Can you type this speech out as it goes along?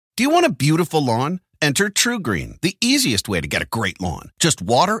Do you want a beautiful lawn? Enter TruGreen, the easiest way to get a great lawn. Just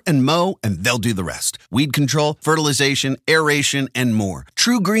water and mow, and they'll do the rest. Weed control, fertilization, aeration, and more.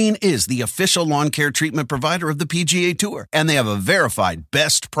 TruGreen is the official lawn care treatment provider of the PGA Tour, and they have a verified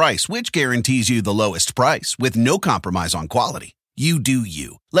best price, which guarantees you the lowest price with no compromise on quality. You do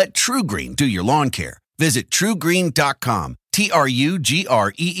you. Let TruGreen do your lawn care. Visit TruGreen.com,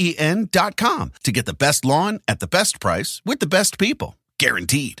 TruGreen.com, to get the best lawn at the best price with the best people.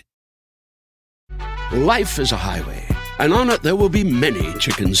 Guaranteed. Life is a highway, and on it there will be many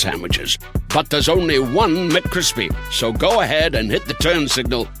chicken sandwiches. But there's only one McCrispy. So go ahead and hit the turn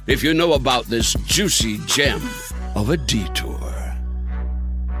signal if you know about this juicy gem of a detour.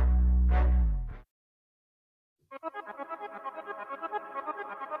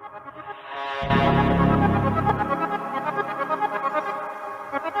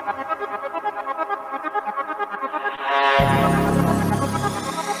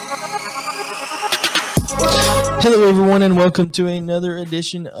 Hello, everyone, and welcome to another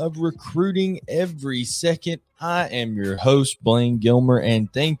edition of Recruiting Every Second. I am your host, Blaine Gilmer,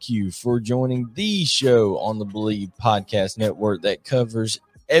 and thank you for joining the show on the Believe Podcast Network that covers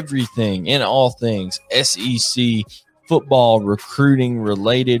everything and all things SEC football recruiting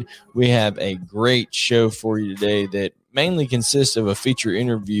related. We have a great show for you today that mainly consists of a feature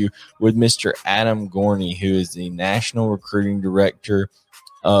interview with Mr. Adam Gorney, who is the National Recruiting Director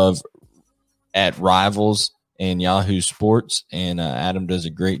at Rivals and Yahoo Sports, and Adam does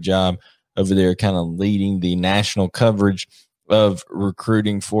a great job over there kind of leading the national coverage of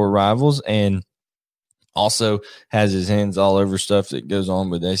recruiting for Rivals, and also has his hands all over stuff that goes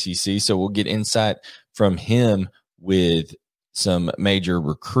on with SEC. So we'll get insight from him with some major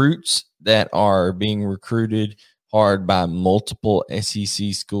recruits that are being recruited hard by multiple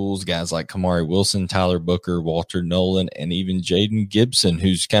SEC schools, guys like Kamari Wilson, Tyler Booker, Walter Nolan, and even Jaden Gibson,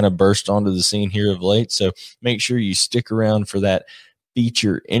 who's kind of burst onto the scene here of late. So make sure you stick around for that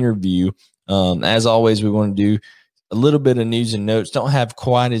feature interview. As always, we want to do a little bit of news and notes. Don't have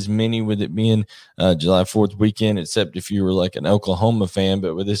quite as many with it being July 4th weekend, except if you were like an Oklahoma fan.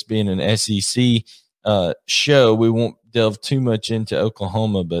 But with this being an SEC show, we won't delve too much into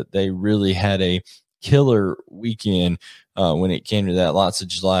Oklahoma, but they really had a killer weekend when it came to that. Lots of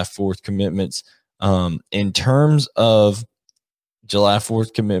July 4th commitments. In terms of July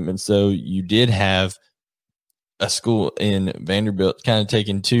 4th commitments, though, you did have a school in Vanderbilt kind of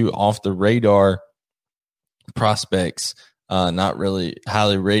taking two off the radar prospects, not really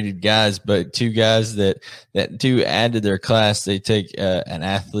highly rated guys, but two guys that do add to their class. They take an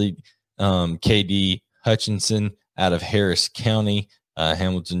athlete, KD Hutchinson, out of Harris County,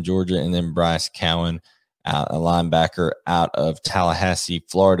 Hamilton, Georgia, and then Bryce Cowan, a linebacker out of Tallahassee,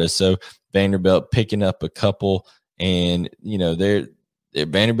 Florida. So Vanderbilt picking up a couple, and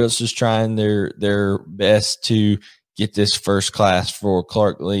Vanderbilt's just trying their best to get this first class for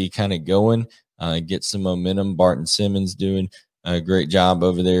Clark Lee kind of going, get some momentum. Barton Simmons doing a great job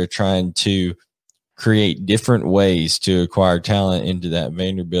over there trying to create different ways to acquire talent into that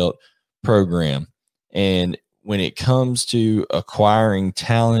Vanderbilt program. And when it comes to acquiring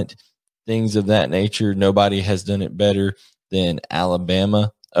talent, things of that nature, nobody has done it better than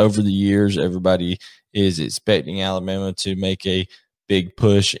Alabama over the years. Everybody is expecting Alabama to make a big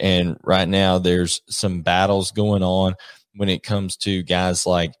push, and right now there's some battles going on when it comes to guys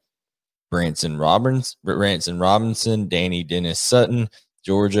like Branson Robinson, Danny Dennis Sutton,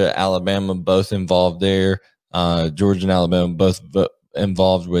 Georgia, Alabama, both involved there. Georgia and Alabama both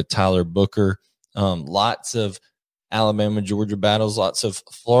involved with Tyler Booker. Lots of Alabama-Georgia battles, lots of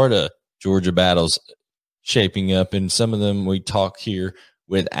Florida-Georgia battles shaping up, and some of them we talk here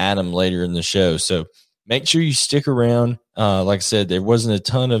with Adam later in the show. So make sure you stick around. Like I said, there wasn't a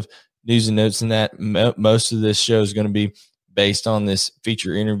ton of news and notes in that. Most of this show is going to be based on this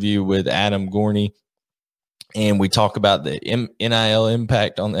feature interview with Adam Gorney, and we talk about the NIL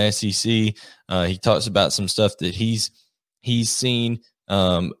impact on the SEC. He talks about some stuff that he's seen,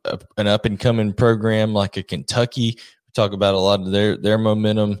 an up-and-coming program like a Kentucky. We talk about a lot of their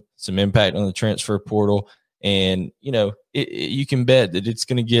momentum, some impact on the transfer portal, and, you can bet that it's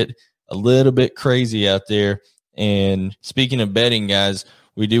going to get a little bit crazy out there. And speaking of betting, guys,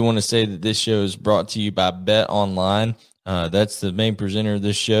 we do want to say that this show is brought to you by Bet Online. That's the main presenter of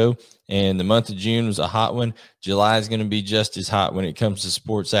this show, and the month of June was a hot one. July is going to be just as hot when it comes to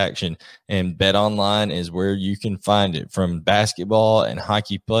sports action, and Bet Online is where you can find it, from basketball and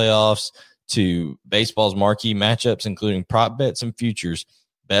hockey playoffs to baseball's marquee matchups, including prop bets and futures.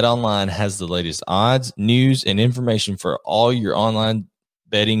 Bet Online has the latest odds, news, and information for all your online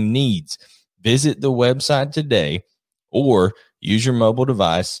betting needs. Visit the website today, or Use your mobile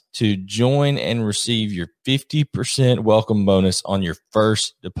device to join and receive your 50% welcome bonus on your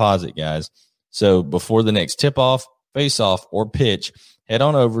first deposit, guys. So before the next tip-off, face-off, or pitch, head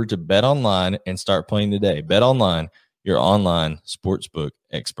on over to BetOnline and start playing today. BetOnline, your online sportsbook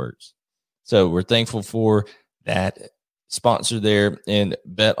experts. So we're thankful for that sponsor there and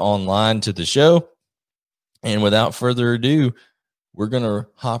BetOnline to the show. And without further ado, we're going to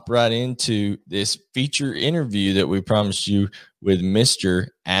hop right into this feature interview that we promised you with Mr.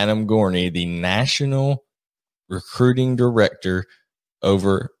 Adam Gorney, the National Recruiting Director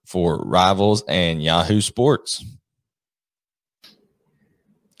over for Rivals and Yahoo Sports.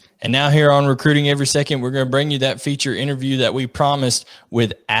 And now here on Recruiting Every Second, we're going to bring you that feature interview that we promised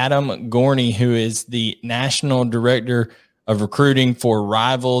with Adam Gorney, who is the National Director of Recruiting for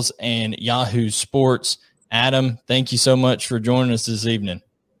Rivals and Yahoo Sports. Adam, thank you so much for joining us this evening.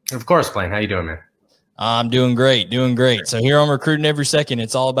 Of course, Blaine. How you doing, man? I'm doing great. So here on Recruiting Every Second,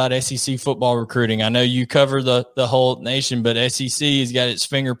 it's all about SEC football recruiting. I know you cover the whole nation, but SEC has got its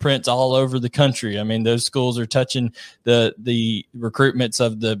fingerprints all over the country. I mean, those schools are touching the recruitments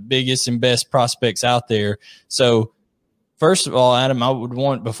of the biggest and best prospects out there. So first of all, Adam, I would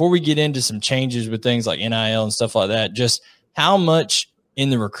want, before we get into some changes with things like NIL and stuff like that, just how much in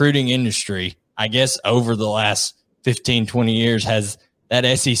the recruiting industry, I guess over the last 15, 20 years, has that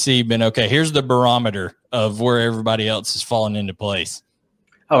SEC been, okay, here's the barometer of where everybody else is falling into place?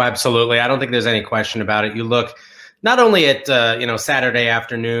 Oh, absolutely. I don't think there's any question about it. You look not only at, Saturday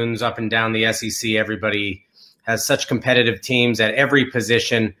afternoons up and down the SEC, everybody has such competitive teams at every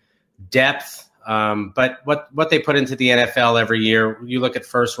position, depth, but what they put into the NFL every year, you look at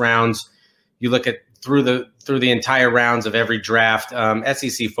first rounds, you look at through the entire rounds of every draft,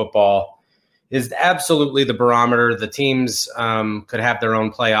 SEC football is absolutely the barometer. The teams could have their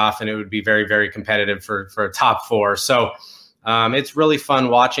own playoff, and it would be very, very competitive for a top four. So it's really fun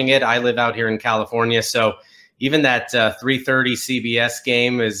watching it. I live out here in California, so even that 3:30 CBS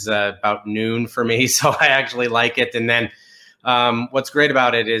game is about noon for me, so I actually like it. And then what's great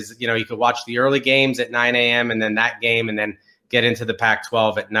about it is, you could watch the early games at 9 a.m. and then that game, and then get into the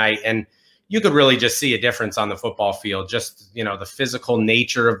Pac-12 at night. And you could really just see a difference on the football field, just, the physical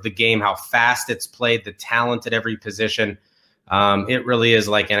nature of the game, how fast it's played, the talent at every position. It really is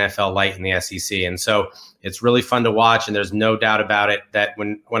like NFL light in the SEC. And so it's really fun to watch. And there's no doubt about it that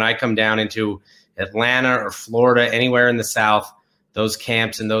when I come down into Atlanta or Florida, anywhere in the South, those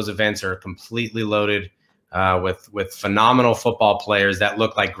camps and those events are completely loaded with phenomenal football players that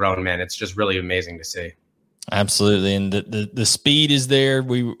look like grown men. It's just really amazing to see. Absolutely. And the speed is there.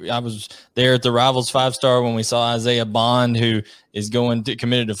 I was there at the Rivals 5-star when we saw Isaiah Bond, who is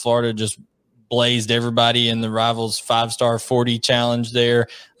committed to Florida, just blazed everybody in the Rivals 5-star 40 challenge there.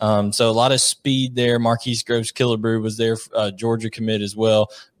 So a lot of speed there. Marquise Groves Killebrew was there, Georgia commit as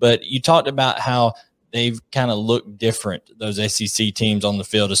well. But you talked about how they've kind of looked different, those SEC teams on the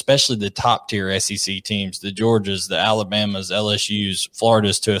field, especially the top tier SEC teams, the Georgias, the Alabamas, LSUs,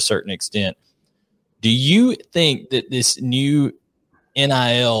 Floridas to a certain extent. Do you think that this new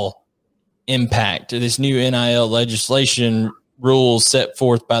NIL impact, or this new NIL legislation rules set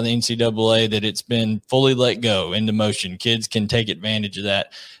forth by the NCAA, that it's been fully let go into motion, kids can take advantage of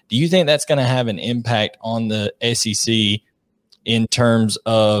that? Do you think that's going to have an impact on the SEC in terms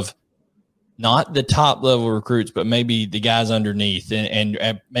of not the top level recruits, but maybe the guys underneath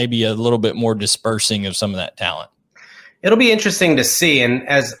and maybe a little bit more dispersing of some of that talent? It'll be interesting to see. And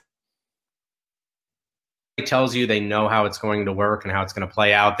as tells you they know how it's going to work and how it's going to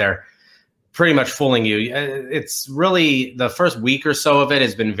play out, they're pretty much fooling you. It's really, the first week or so of it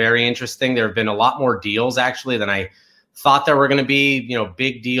has been very interesting. There have been a lot more deals actually than I thought there were going to be,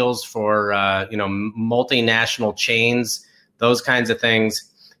 big deals for, multinational chains, those kinds of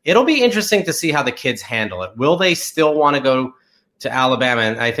things. It'll be interesting to see how the kids handle it. Will they still want to go to Alabama?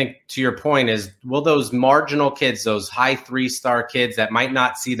 And I think to your point is, will those marginal kids, those high 3-star kids that might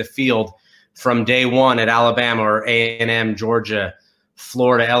not see the field from day one at Alabama or A&M, Georgia,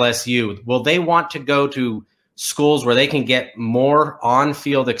 Florida, LSU, will they want to go to schools where they can get more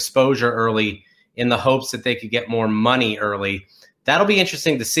on-field exposure early in the hopes that they could get more money early? That'll be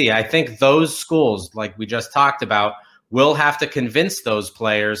interesting to see. I think those schools, like we just talked about, will have to convince those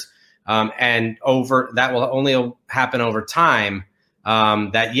players, and that will only happen over time,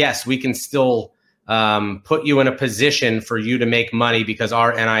 that yes, we can still put you in a position for you to make money because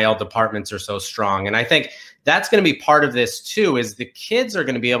our NIL departments are so strong. And I think that's going to be part of this too, is the kids are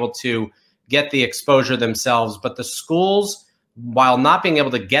going to be able to get the exposure themselves, but the schools, while not being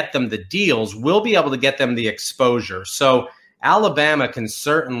able to get them the deals, will be able to get them the exposure. So Alabama can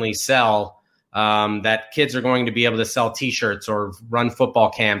certainly sell that kids are going to be able to sell T-shirts or run football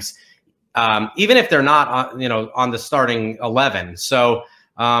camps, even if they're not on the starting 11. So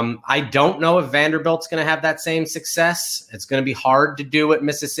I don't know if Vanderbilt's going to have that same success. It's going to be hard to do at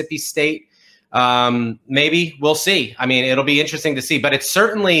Mississippi State. Maybe we'll see. I mean, it'll be interesting to see, but it's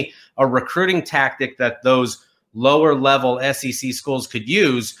certainly a recruiting tactic that those lower level SEC schools could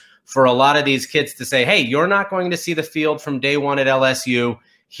use for a lot of these kids to say, hey, you're not going to see the field from day one at LSU.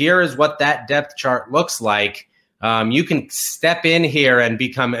 Here is what that depth chart looks like. You can step in here and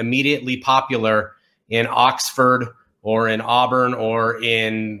become immediately popular in Oxford or in Auburn or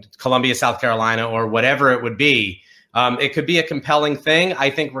in Columbia, South Carolina, or whatever it would be. It could be a compelling thing. I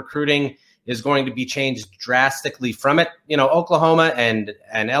think recruiting is going to be changed drastically from it. Oklahoma and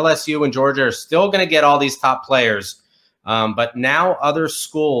LSU and Georgia are still going to get all these top players. But now other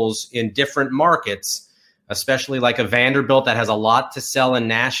schools in different markets, especially like a Vanderbilt that has a lot to sell in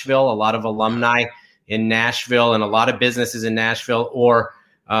Nashville, a lot of alumni in Nashville and a lot of businesses in Nashville, or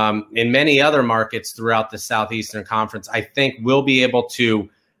in many other markets throughout the Southeastern Conference, I think we'll be able to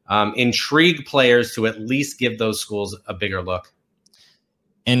intrigue players to at least give those schools a bigger look.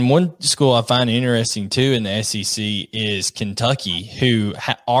 And one school I find interesting, too, in the SEC is Kentucky, who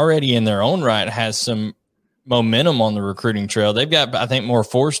already in their own right has some momentum on the recruiting trail. They've got, I think, more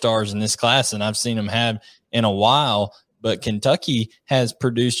 4-stars in this class than I've seen them have in a while. But Kentucky has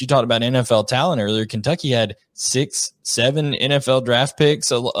produced, you talked about NFL talent earlier, Kentucky had 6, 7 NFL draft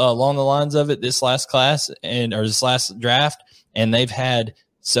picks along the lines of it this last class or this last draft. And they've had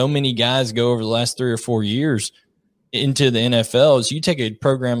so many guys go over the last 3 or 4 years into the NFL. So you take a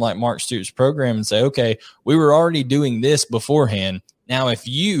program like Mark Stewart's program and say, okay, we were already doing this beforehand. Now, if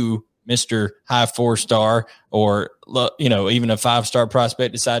you, Mr. High 4-star, or, even a 5-star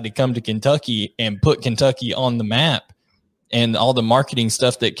prospect, decide to come to Kentucky and put Kentucky on the map and all the marketing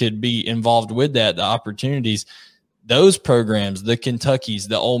stuff that could be involved with that, the opportunities, those programs, the Kentuckys,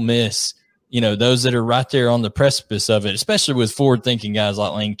 the Ole Miss, those that are right there on the precipice of it, especially with forward-thinking guys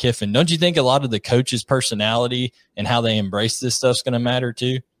like Lane Kiffin. Don't you think a lot of the coach's personality and how they embrace this stuff is going to matter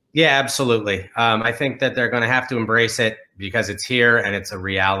too? Yeah, absolutely. I think that they're going to have to embrace it because it's here and it's a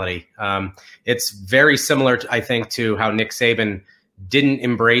reality. It's very similar, I think, to how Nick Saban didn't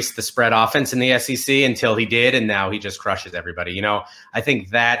embrace the spread offense in the SEC until he did, and now he just crushes everybody. I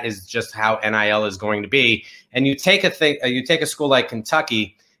think that is just how NIL is going to be. And you take a school like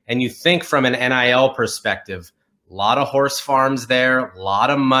Kentucky, and you think from an NIL perspective, a lot of horse farms there, a lot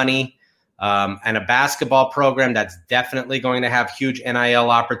of money, and a basketball program that's definitely going to have huge NIL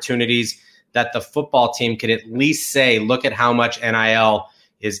opportunities, that the football team could at least say, look at how much NIL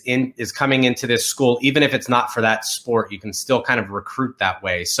is coming into this school. Even if it's not for that sport, you can still kind of recruit that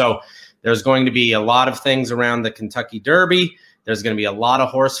way. So there's going to be a lot of things around the Kentucky Derby. There's going to be a lot of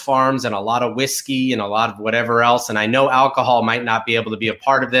horse farms and a lot of whiskey and a lot of whatever else. And I know alcohol might not be able to be a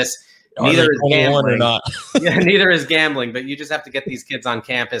part of this. Neither is gambling. Yeah, neither is gambling, but you just have to get these kids on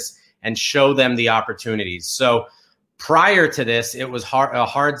campus and show them the opportunities. So prior to this, it was a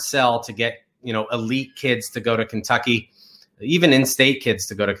hard sell to get, elite kids to go to Kentucky, even in-state kids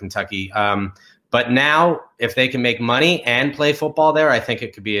to go to Kentucky. But now if they can make money and play football there, I think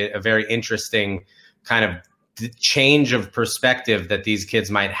it could be a very interesting kind of change of perspective that these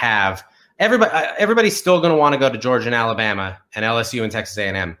kids might have. Everybody's still going to want to go to Georgia and Alabama and LSU and Texas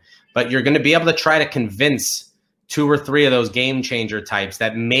A&M, but you're going to be able to try to convince 2 or 3 of those game changer types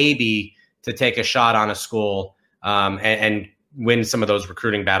that maybe to take a shot on a school and win some of those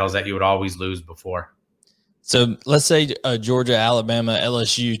recruiting battles that you would always lose before. So let's say Georgia, Alabama,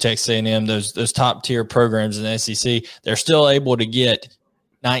 LSU, Texas A&M, those top tier programs in the SEC, they're still able to get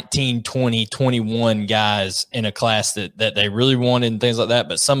 19, 20, 21 guys in a class that they really wanted and things like that.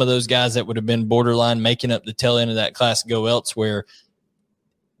 But some of those guys that would have been borderline making up the tail end of that class go elsewhere.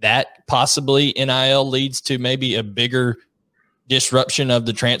 That possibly NIL leads to maybe a bigger disruption of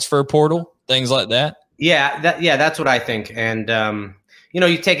the transfer portal, things like that. Yeah, that's what I think. And,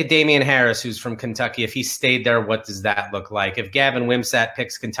 you take a Damian Harris, who's from Kentucky. If he stayed there, what does that look like? If Gavin Wimsatt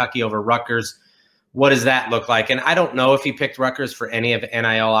picks Kentucky over Rutgers, what does that look like? And I don't know if he picked Rutgers for any of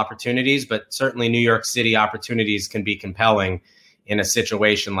NIL opportunities, but certainly New York City opportunities can be compelling in a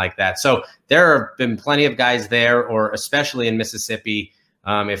situation like that. So there have been plenty of guys there, or especially in Mississippi.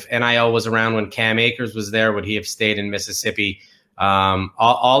 If NIL was around when Cam Akers was there, would he have stayed in Mississippi?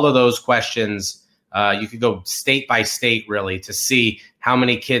 All of those questions, you could go state by state really to see how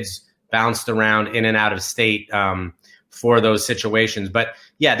many kids bounced around in and out of state for those situations. But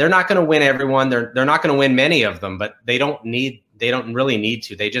yeah, they're not going to win everyone. They're not going to win many of them, but they don't really need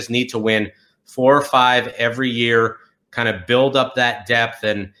to. They just need to win 4 or 5 every year, kind of build up that depth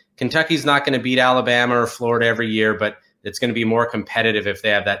and Kentucky's not going to beat Alabama or Florida every year, but it's going to be more competitive if they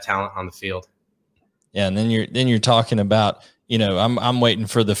have that talent on the field. Yeah, and then you're talking about, I'm waiting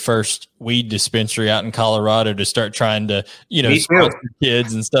for the first weed dispensary out in Colorado to start trying to, sponsor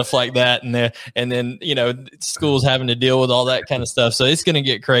kids and stuff like that. And then, schools having to deal with all that kind of stuff. So it's going to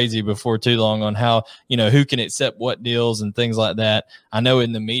get crazy before too long on how, who can accept what deals and things like that. I know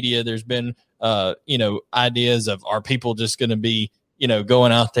in the media, there's been, ideas of, are people just going to be,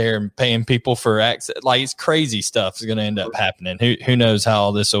 going out there and paying people for access? Like, it's crazy stuff is going to end up happening. Who knows how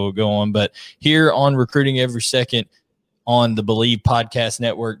all this will go on. But here on Recruiting Every Second on the Believe Podcast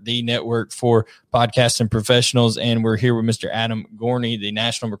Network, the network for podcasting professionals. And we're here with Mr. Adam Gorney, the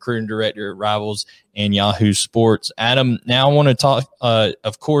National Recruiting Director at Rivals and Yahoo Sports. Adam, now I want to talk,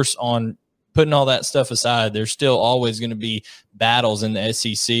 of course, on putting all that stuff aside. There's still always going to be battles in the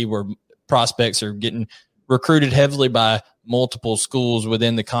SEC where prospects are getting recruited heavily by multiple schools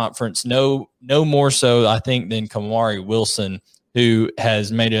within the conference. No more so, I think, than Kamari Wilson, who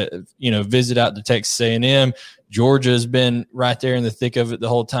has made a visit out to Texas A&M. Georgia has been right there in the thick of it the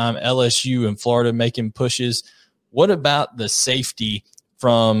whole time. LSU and Florida making pushes. What about the safety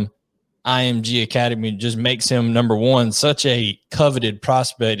from IMG Academy just makes him, number one, such a coveted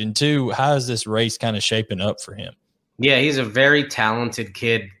prospect, and two, how is this race kind of shaping up for him? Yeah, he's a very talented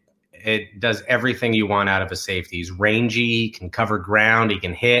kid. It does everything you want out of a safety. He's rangy, he can cover ground, he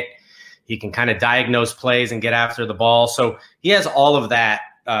can hit, he can kind of diagnose plays and get after the ball. So he has all of that.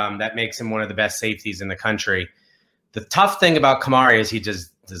 That makes him one of the best safeties in the country. The tough thing about Kamari is he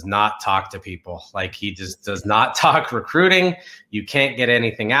just does not talk to people. Like, he just does not talk recruiting. You can't get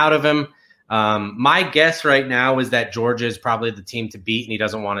anything out of him. My guess right now is that Georgia is probably the team to beat, and he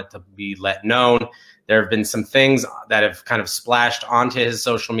doesn't want it to be let known. There have been some things that have kind of splashed onto his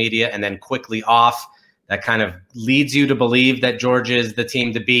social media and then quickly off that kind of leads you to believe that Georgia is the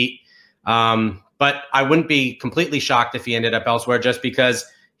team to beat. But I wouldn't be completely shocked if he ended up elsewhere, just because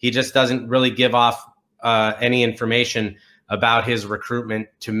he just doesn't really give off any information about his recruitment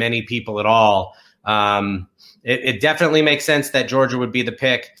to many people at all. It definitely makes sense that Georgia would be the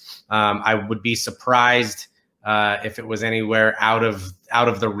pick. I would be surprised if it was anywhere out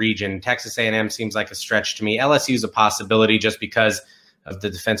of the region. Texas A&M seems like a stretch to me. LSU is a possibility just because of the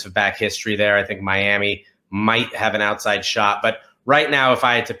defensive back history there. I think Miami might have an outside shot. But right now, if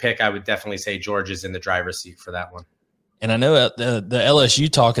I had to pick, I would definitely say Georgia's in the driver's seat for that one. And I know the LSU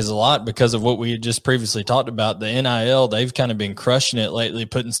talk is a lot because of what we had just previously talked about. The NIL, they've kind of been crushing it lately,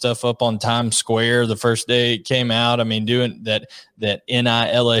 putting stuff up on Times Square the first day it came out. I mean, doing that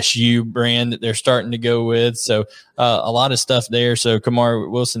NILSU brand that they're starting to go with. So a lot of stuff there. So Kamari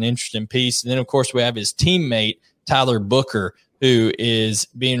Wilson, interesting piece. And then, of course, we have his teammate, Tyler Booker, who is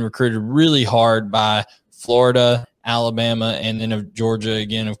being recruited really hard by Florida, Alabama, and then of Georgia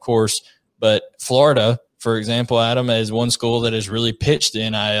again, of course. But Florida, for example, Adam, is one school that has really pitched the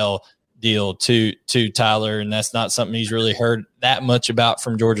NIL deal to Tyler, and that's not something he's really heard that much about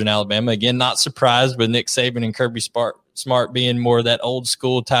from Georgia and Alabama. Again, not surprised with Nick Saban and Kirby Smart being more of that old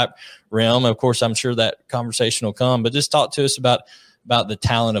school type realm. Of course, I'm sure that conversation will come, but just talk to us about the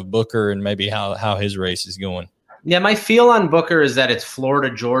talent of Booker and maybe how his race is going. Yeah, my feel on Booker is that it's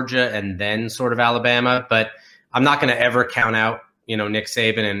Florida, Georgia, and then sort of Alabama, but I'm not going to ever count out Nick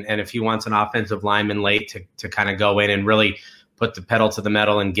Saban, and if he wants an offensive lineman late to kind of go in and really put the pedal to the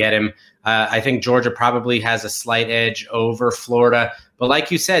metal and get him, I think Georgia probably has a slight edge over Florida. But like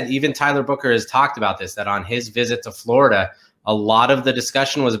you said, even Tyler Booker has talked about this, that on his visit to Florida, a lot of the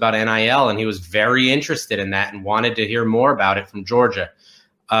discussion was about NIL, and he was very interested in that and wanted to hear more about it from Georgia.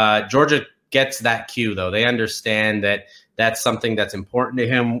 Georgia gets that cue, though. They understand that that's something that's important to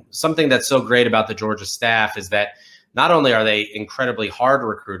him. Something that's so great about the Georgia staff is that not only are they incredibly hard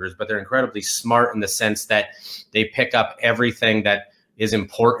recruiters, but they're incredibly smart in the sense that they pick up everything that is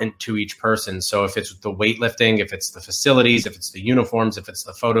important to each person. So if it's the weightlifting, if it's the facilities, if it's the uniforms, if it's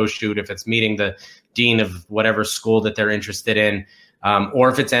the photo shoot, if it's meeting the dean of whatever school that they're interested in, or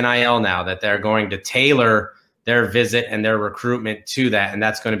if it's NIL now, that they're going to tailor their visit and their recruitment to that. And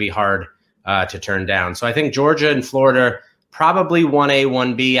that's going to be hard to turn down. So I think Georgia and Florida probably 1A,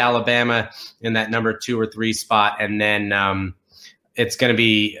 1B, Alabama in that number 2 or 3 spot. And then it's going to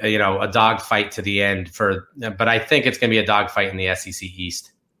be, a dogfight to the end but I think it's going to be a dogfight in the SEC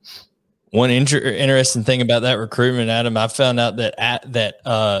East. One interesting thing about that recruitment, Adam, I found out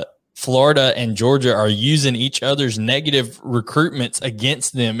that Florida and Georgia are using each other's negative recruitments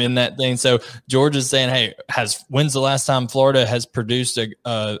against them in that thing. So Georgia's saying, hey, when's the last time Florida has produced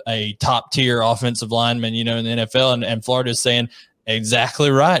a top tier offensive lineman, in the NFL? And Florida's saying,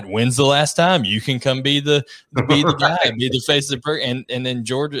 Exactly right. When's the last time you can come be the guy, be the face of the program? And then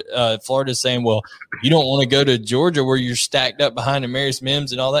Florida's saying, well, you don't want to go to Georgia where you're stacked up behind Amarius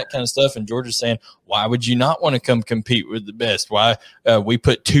Mims and all that kind of stuff. And Georgia's saying, why would you not want to come compete with the best? Why we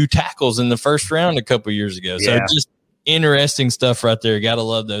put 2 tackles in the first round a couple years ago. So just interesting stuff right there. Got to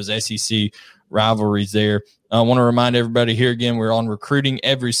love those SEC rivalries there. I want to remind everybody here again, we're on Recruiting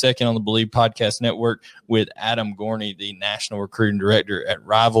Every Second on the Believe Podcast Network with Adam Gorney, the National Recruiting Director at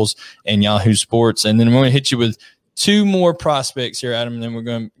Rivals and Yahoo Sports. And then I'm going to hit you with 2 more prospects here, Adam, and then we're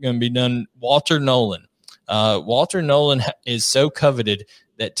going to be done. Walter Nolan. Walter Nolan is so coveted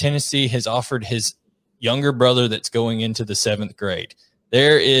that Tennessee has offered his younger brother that's going into the 7th grade.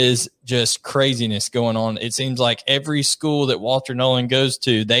 There is just craziness going on. It seems like every school that Walter Nolan goes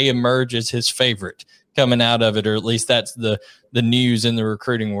to, they emerge as his favorite coming out of it, or at least that's the news in the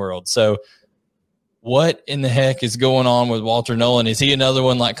recruiting world. So what in the heck is going on with Walter Nolan? Is he another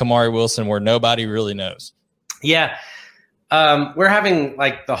one like Kamari Wilson where nobody really knows? Yeah. We're having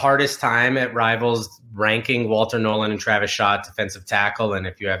like the hardest time at Rivals ranking Walter Nolan and Travis Shaw at defensive tackle. And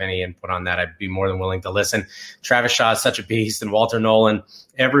if you have any input on that, I'd be more than willing to listen. Travis Shaw is such a beast, and Walter Nolan,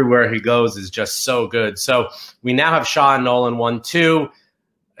 everywhere he goes, is just so good. So we now have Shaw and Nolan 1-2.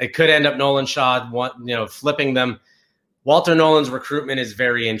 It could end up Nolan Shaw, flipping them. Walter Nolan's recruitment is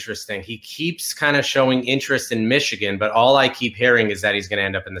very interesting. He keeps kind of showing interest in Michigan, but all I keep hearing is that he's going to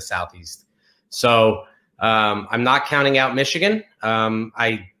end up in the Southeast. So I'm not counting out Michigan.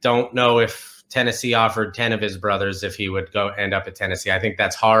 I don't know if Tennessee offered 10 of his brothers if he would go end up at Tennessee. I think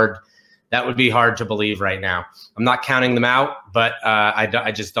that's hard. That would be hard to believe right now. I'm not counting them out, but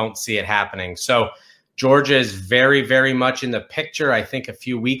I just don't see it happening. So Georgia is very, very much in the picture. I think a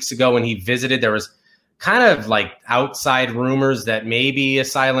few weeks ago when he visited, there was kind of like outside rumors that maybe a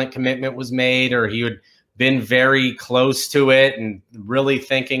silent commitment was made, or he had been very close to it and really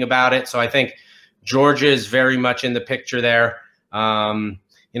thinking about it. So I think Georgia is very much in the picture there.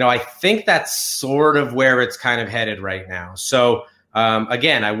 I think that's sort of where it's kind of headed right now. So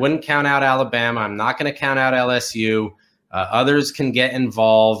again, I wouldn't count out Alabama. I'm not going to count out LSU. Others can get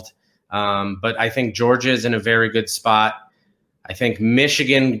involved. But I think Georgia is in a very good spot. I think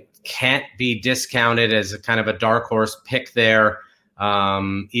Michigan can't be discounted as a kind of a dark horse pick there.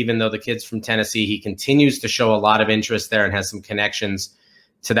 Even though the kid's from Tennessee, he continues to show a lot of interest there and has some connections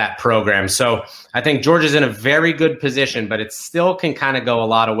to that program. So I think Georgia's in a very good position, but it still can kind of go a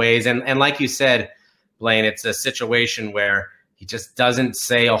lot of ways. And like you said, Blaine, it's a situation where he just doesn't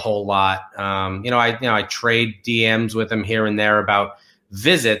say a whole lot. I trade DMs with him here and there about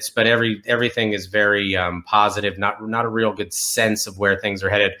visits, but everything is very positive, not a real good sense of where things are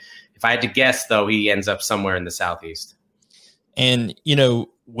headed. If I had to guess, though, he ends up somewhere in the Southeast. And,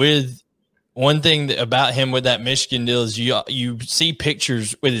 with one thing about him with that Michigan deal is you see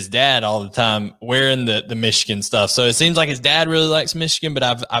pictures with his dad all the time wearing the Michigan stuff. So it seems like his dad really likes Michigan,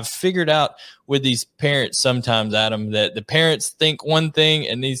 but I've figured out with these parents sometimes, Adam, that the parents think one thing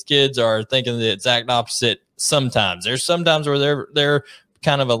and these kids are thinking the exact opposite sometimes. There's sometimes where they're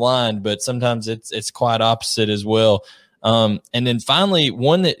kind of aligned, but sometimes it's quite opposite as well. And then finally,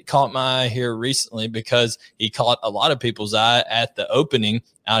 one that caught my eye here recently because he caught a lot of people's eye at the opening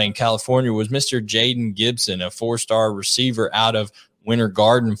out in California was Mr. Jaden Gibson, a 4-star receiver out of Winter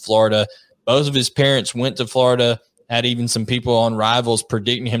Garden, Florida. Both of his parents went to Florida, had even some people on Rivals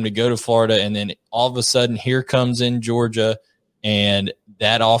predicting him to go to Florida. And then all of a sudden, here comes in Georgia. And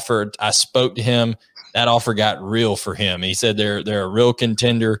that offer, I spoke to him. That offer got real for him. He said they're a real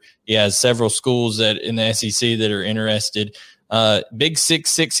contender. He has several schools that in the SEC that are interested. Big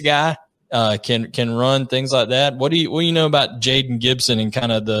 6'6" guy can run, things like that. What do you know about Jaden Gibson and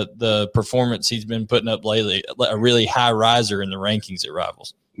kind of the performance he's been putting up lately? A really high riser in the rankings at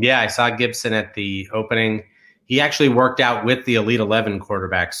Rivals. Yeah, I saw Gibson at the opening. He actually worked out with the Elite 11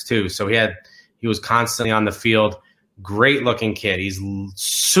 quarterbacks too. So he was constantly on the field. Great looking kid. He's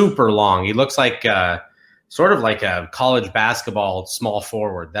super long. He looks like sort of like a college basketball small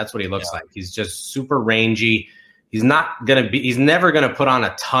forward. That's what he looks like. He's just super rangy. He's never going to put on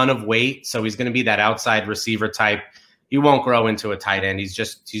a ton of weight. So he's going to be that outside receiver type. He won't grow into a tight end. He's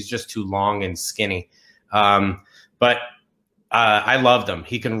just too long and skinny. But I loved him.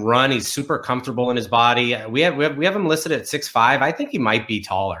 He can run. He's super comfortable in his body. We have him listed at 6'5". I think he might be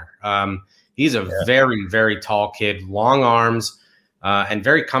taller. He's a very, very tall kid, long arms, and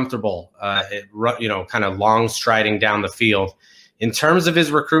very comfortable, kind of long striding down the field. In terms of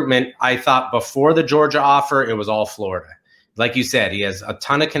his recruitment, I thought before the Georgia offer, it was all Florida. Like you said, he has a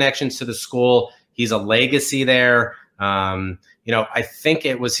ton of connections to the school. He's a legacy there. I think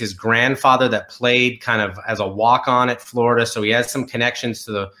it was his grandfather that played kind of as a walk-on at Florida, so he has some connections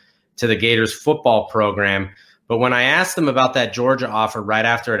to the Gators football program. But when I asked him about that Georgia offer right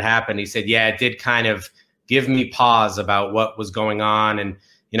after it happened, he said, yeah, it did kind of give me pause about what was going on. And,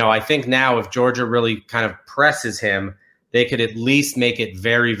 I think now if Georgia really kind of presses him, they could at least make it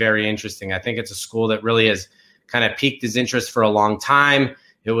very, very interesting. I think it's a school that really has kind of piqued his interest for a long time.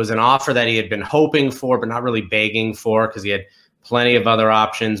 It was an offer that he had been hoping for, but not really begging for because he had plenty of other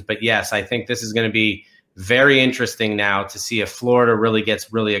options. But yes, I think this is going to be very interesting now to see if Florida really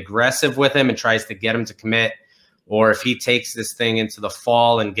gets really aggressive with him and tries to get him to commit, or if he takes this thing into the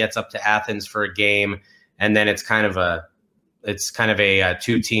fall and gets up to Athens for a game, and then it's kind of a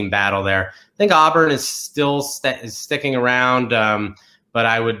two-team battle there. I think Auburn is still sticking around, but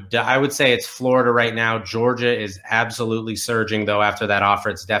I would say it's Florida right now. Georgia is absolutely surging, though. After that offer,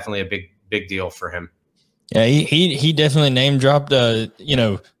 it's definitely a big deal for him. Yeah, he definitely name dropped a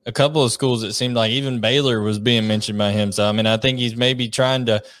couple of schools. It seemed like even Baylor was being mentioned by him. So I mean, I think he's maybe trying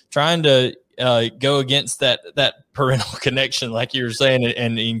to go against that parental connection, like you were saying,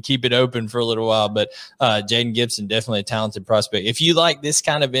 and keep it open for a little while. But Jaden Gibson, definitely a talented prospect. If you like this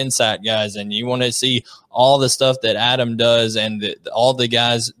kind of insight, guys, and you want to see all the stuff that Adam does and all the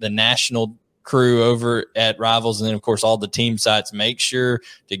guys, the national crew over at Rivals, and then of course all the team sites, make sure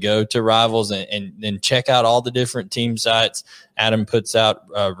to go to Rivals and then check out all the different team sites. Adam puts out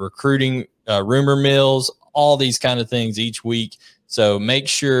recruiting rumor mills, all these kind of things each week. So make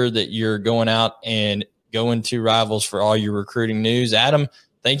sure that you're going out and going to Rivals for all your recruiting news. Adam,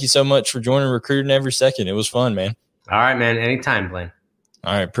 thank you so much for joining Recruiting Every Second. It was fun, man. All right, man. Anytime, Blaine.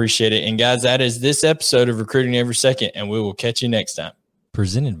 All right. Appreciate it. And guys, that is this episode of Recruiting Every Second, and we will catch you next time.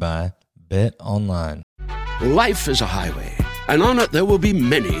 Presented by Bet Online. Life is a highway, and on it there will be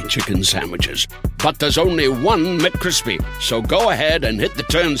many chicken sandwiches. But there's only one McCrispy. So go ahead and hit the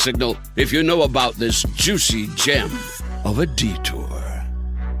turn signal if you know about this juicy gem of a detour.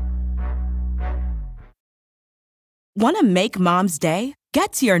 Want to make Mom's day?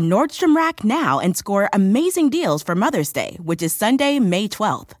 Get to your Nordstrom Rack now and score amazing deals for Mother's Day, which is Sunday, May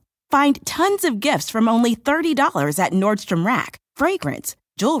 12th. Find tons of gifts from only $30 at Nordstrom Rack. Fragrance,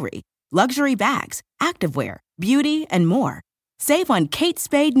 jewelry, luxury bags, activewear, beauty, and more. Save on Kate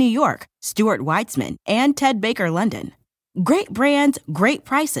Spade New York, Stuart Weitzman, and Ted Baker London. Great brands, great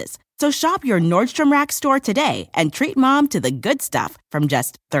prices. So shop your Nordstrom Rack store today and treat Mom to the good stuff from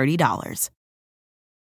just $30.